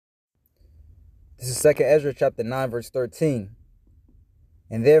This is 2nd Ezra chapter 9 verse 13.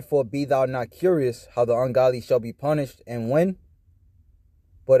 And therefore be thou not curious how the ungodly shall be punished and when,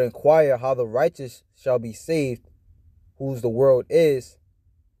 but inquire how the righteous shall be saved, whose the world is,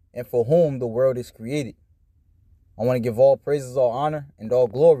 and for whom the world is created. I want to give all praises, all honor, and all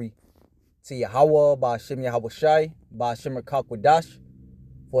glory to Yahweh, Ba'ashem Yahweh Shai, Ba'ashem Rakakwadash,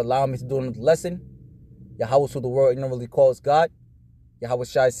 for allowing me to do another lesson. Yahweh, who the world ignorantly calls God. Yahweh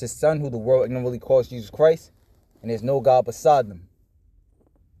Shai is his son, who the world ignorantly calls Jesus Christ. And there's no God beside them.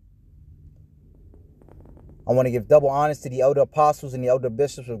 I want to give double honors to the elder apostles and the elder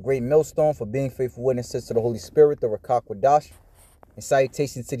bishops of Great Millstone for being faithful witnesses to the Holy Spirit, the Rakakwadash. And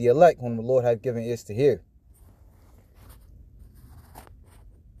salutations to the elect, whom the Lord hath given ears to hear.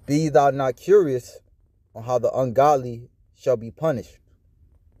 Be thou not curious on how the ungodly shall be punished.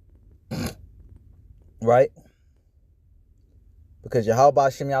 Right? Because Yahweh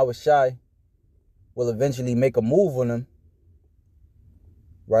Ba'ashem Yahweh Shai will eventually make a move on them.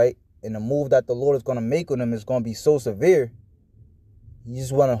 Right? And the move that the Lord is going to make on them is going to be so severe. You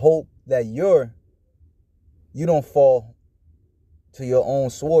just want to hope that you don't fall to your own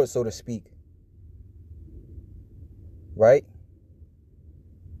sword, so to speak. Right?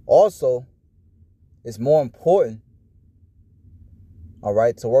 Also, it's more important, all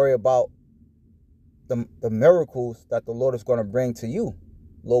right, to worry about the miracles that the Lord is going to bring to you.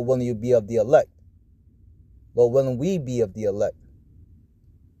 Lord willing, you be of the elect. Lord willing, we be of the elect.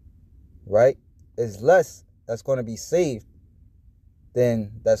 Right? It's less that's going to be saved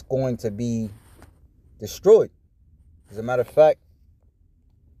than that's going to be destroyed. As a matter of fact,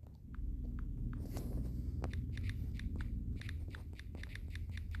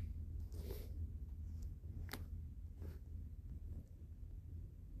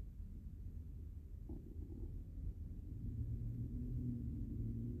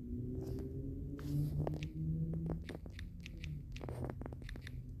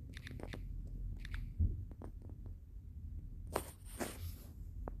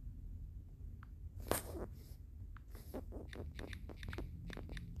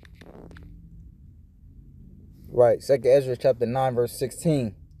 right, 2nd Ezra chapter 9 verse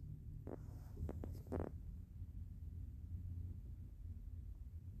 16.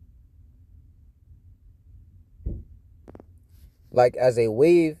 Like as a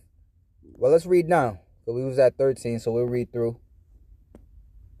wave. Well, let's read now. So we was at 13, so we'll read through.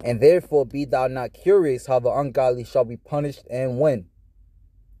 And therefore be thou not curious how the ungodly shall be punished and when,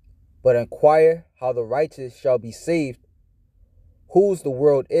 but inquire how the righteous shall be saved, whose the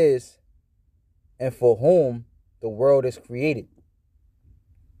world is, and for whom the world is created.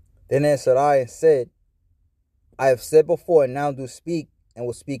 Then answered I and said, I have said before and now do speak, and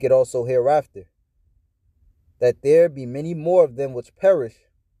will speak it also hereafter, that there be many more of them which perish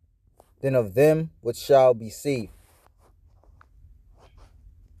than of them which shall be saved.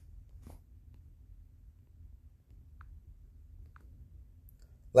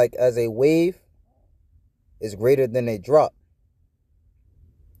 Like as a wave is greater than a drop.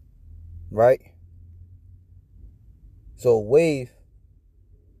 Right? So a wave,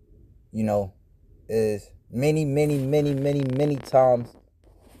 is many times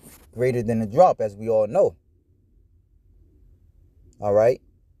greater than a drop, as we all know. All right?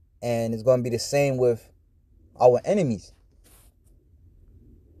 And it's going to be the same with our enemies.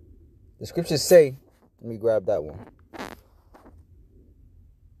 The scriptures say, let me grab that one.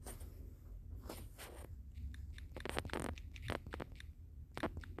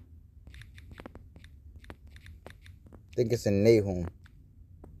 I think it's in Nahum.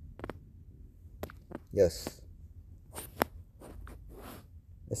 Yes.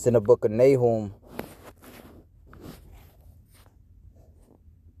 It's in the book of Nahum.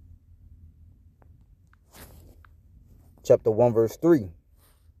 Chapter 1 verse 3.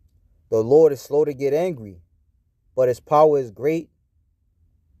 The Lord is slow to get angry, but his power is great,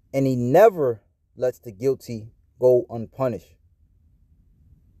 and he never lets the guilty go unpunished.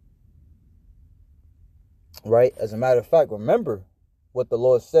 Right? As a matter of fact, remember what the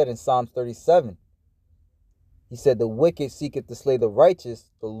Lord said in Psalms 37. He said, the wicked seeketh to slay the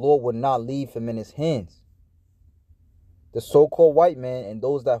righteous, the Lord will not leave him in his hands. The so-called white man and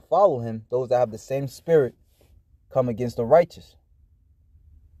those that follow him, those that have the same spirit, come against the righteous.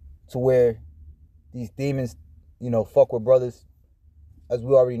 To where these demons, fuck with brothers, as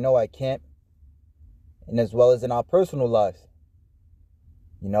we already know at camp, and as well as in our personal lives.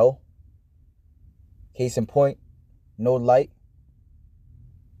 Case in point, No Light.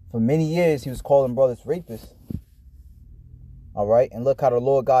 For many years, he was calling brothers rapists. All right, and look how the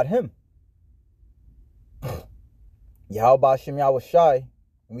Lord got him. Yahweh Ba'ashem Yahweh Shai,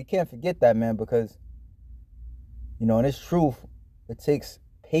 And we can't forget that, man, because, in this truth, it takes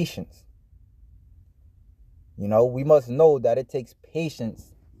patience. We must know that it takes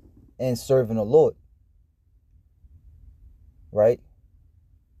patience in serving the Lord. Right?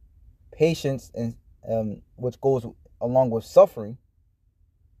 Patience, and which goes along with suffering.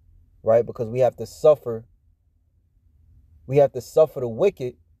 Right? Because we have to suffer. We have to suffer the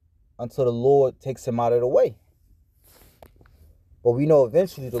wicked until the Lord takes him out of the way. But we know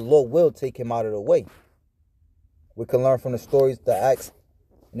eventually the Lord will take him out of the way. We can learn from the stories, the acts,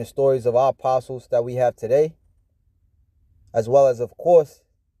 and the stories of our apostles that we have today, as well as, of course,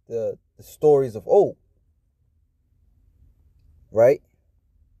 the stories of old. Right?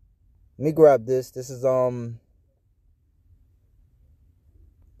 Let me grab this. This is okay,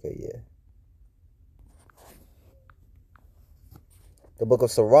 yeah. The book of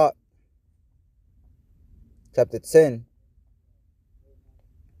Sirach, chapter 10,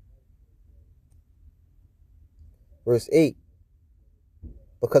 verse 8.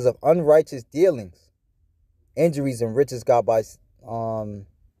 Because of unrighteous dealings, injuries and riches got by.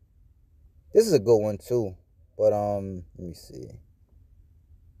 This is a good one too, but let me see.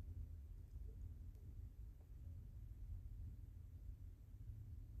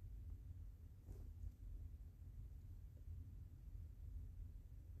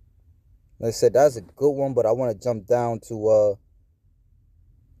 Like I said, that's a good one, but I want to jump down to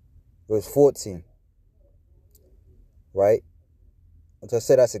verse 14. Right? Which I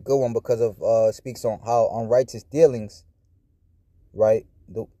said that's a good one because of speaks on how unrighteous dealings, right?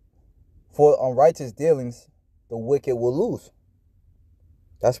 For unrighteous dealings, the wicked will lose.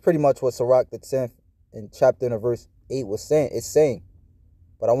 That's pretty much what Sirach the 10th in chapter and verse 8 was saying. It's saying.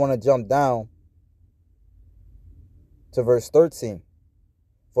 But I want to jump down to verse 13.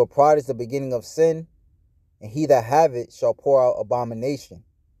 For pride is the beginning of sin, and he that have it shall pour out abomination.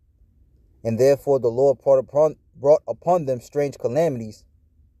 And therefore the Lord brought upon them strange calamities,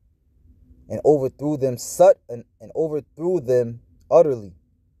 and overthrew them and overthrew them utterly.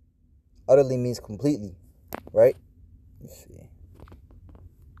 Utterly means completely, right? Let's see.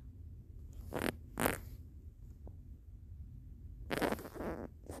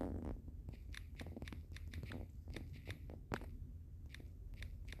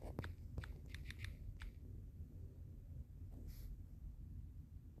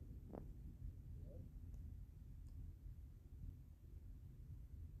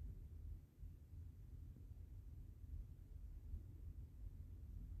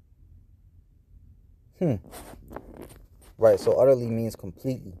 Right, so utterly means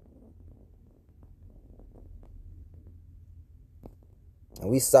completely.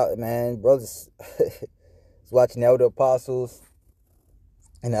 And we saw, man, brothers, was watching the elder apostles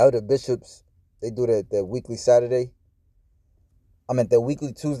and the elder bishops. They do their weekly Saturday. Their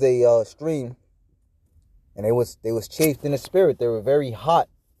weekly Tuesday stream. And they was chafed in the spirit. They were very hot,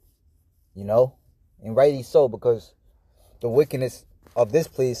 and rightly so, because the wickedness of this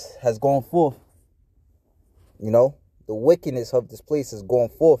place has gone forth. The wickedness of this place is going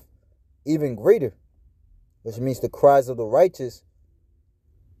forth even greater, which means the cries of the righteous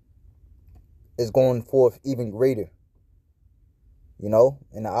is going forth even greater.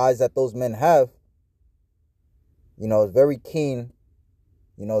 And the eyes that those men have, is very keen.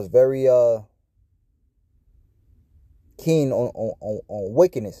 It's very keen on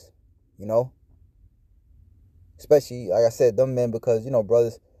wickedness. Especially, like I said, them men, because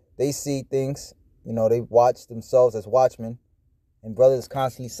brothers, they see things. They watch themselves as watchmen, and brothers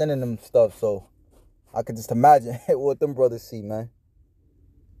constantly sending them stuff. So I could just imagine what them brothers see, man.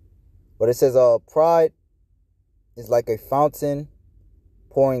 But it says, pride is like a fountain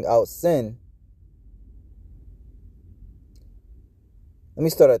pouring out sin. Let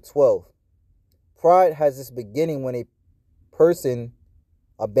me start at 12. Pride has its beginning when a person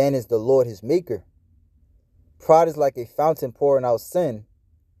abandons the Lord, his maker. Pride is like a fountain pouring out sin,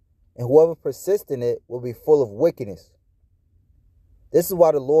 and whoever persists in it will be full of wickedness. This is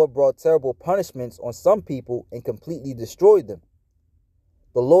why the Lord brought terrible punishments on some people and completely destroyed them.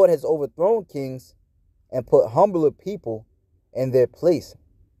 The Lord has overthrown kings and put humbler people in their place.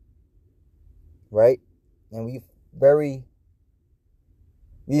 Right? And we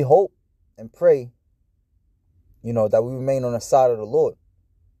hope and pray, that we remain on the side of the Lord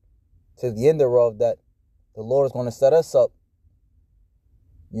to the end thereof, that the Lord is going to set us up,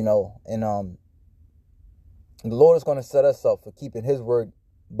 and the Lord is going to set us up for keeping his word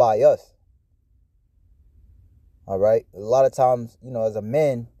by us. All right. A lot of times, as a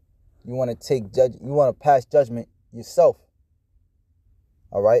man, you want to pass judgment yourself.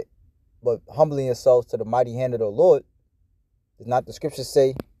 All right. But humbling yourselves to the mighty hand of the Lord, Does not the scripture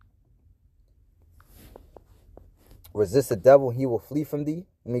say, resist the devil, he will flee from thee?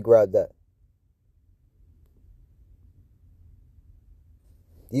 Let me grab that.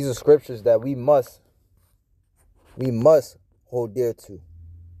 These are scriptures that we must hold dear to.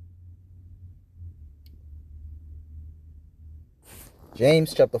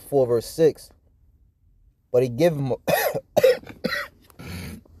 James chapter 4 verse 6. But he gave him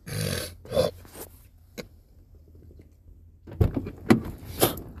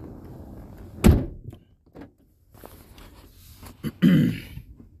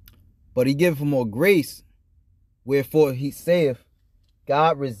but he giveth more grace, wherefore he saith,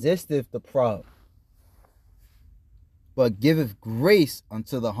 God resisteth the proud, but giveth grace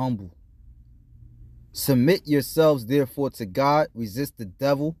unto the humble. Submit yourselves therefore to God, resist the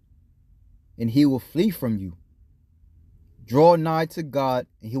devil, and he will flee from you. Draw nigh to God,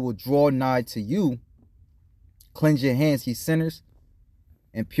 and he will draw nigh to you. Cleanse your hands, ye sinners,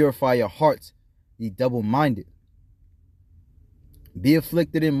 and purify your hearts, ye double-minded. Be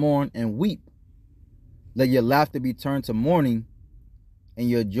afflicted and mourn and weep. Let your laughter be turned to mourning, and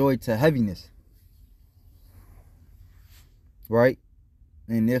your joy to heaviness. Right?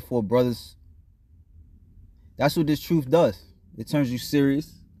 And therefore, brothers, that's what this truth does. It turns you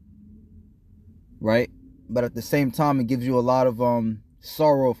serious. Right? But at the same time, it gives you a lot of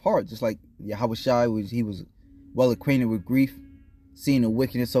sorrow of heart. Just like Yahushua he was well acquainted with grief, seeing the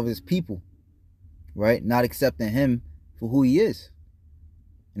wickedness of his people. Right? Not accepting him for who he is.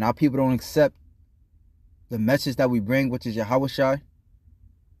 And our people don't accept the message that we bring, which is Yahushua,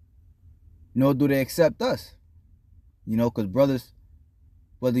 nor do they accept us. You know, because brothers,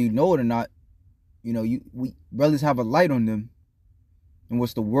 whether you know it or not, you know, brothers have a light on them in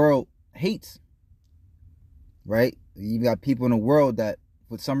which the world hates. Right? You got people in the world that,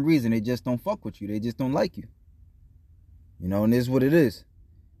 for some reason, they just don't fuck with you. They just don't like you. You know, and this is what it is.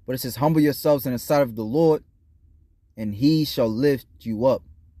 But it says, humble yourselves in the sight of the Lord, and he shall lift you up.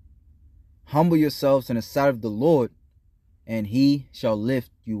 Humble yourselves in the sight of the Lord, and he shall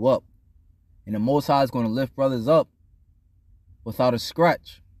lift you up. And the Most High is going to lift brothers up without a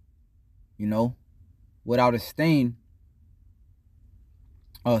scratch, you know, without a stain,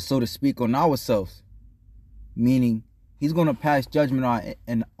 so to speak, on ourselves. Meaning, he's going to pass judgment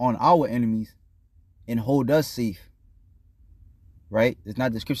on our enemies and hold us safe. Right? Does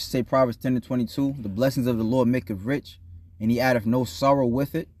not the scripture say, Proverbs 10:22, the blessings of the Lord maketh rich, and he addeth no sorrow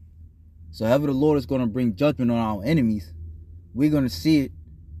with it? So however the Lord is going to bring judgment on our enemies, we're going to see it,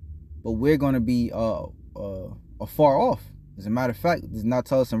 but we're going to be afar off. As a matter of fact, does not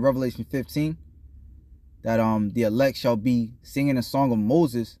tell us in Revelation 15 that the elect shall be singing a song of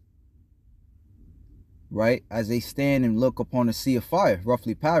Moses, right, as they stand and look upon a sea of fire,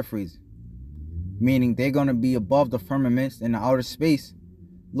 roughly paraphrasing. Meaning they're going to be above the firmaments in the outer space,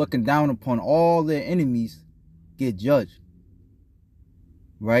 looking down upon all their enemies get judged.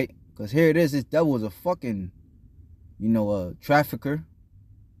 Right? Because here it is, this devil is a fucking, you know, a trafficker,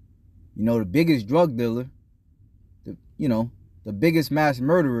 you know, the biggest drug dealer, the biggest mass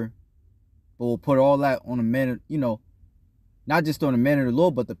murderer, but we'll put all that on the man, you know, not just on the man of the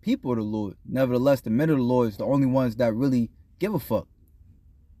Lord, but the people of the Lord. Nevertheless, the men of the Lord is the only ones that really give a fuck.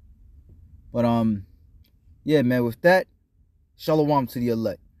 But, yeah, man, with that, shalom to the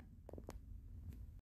elect.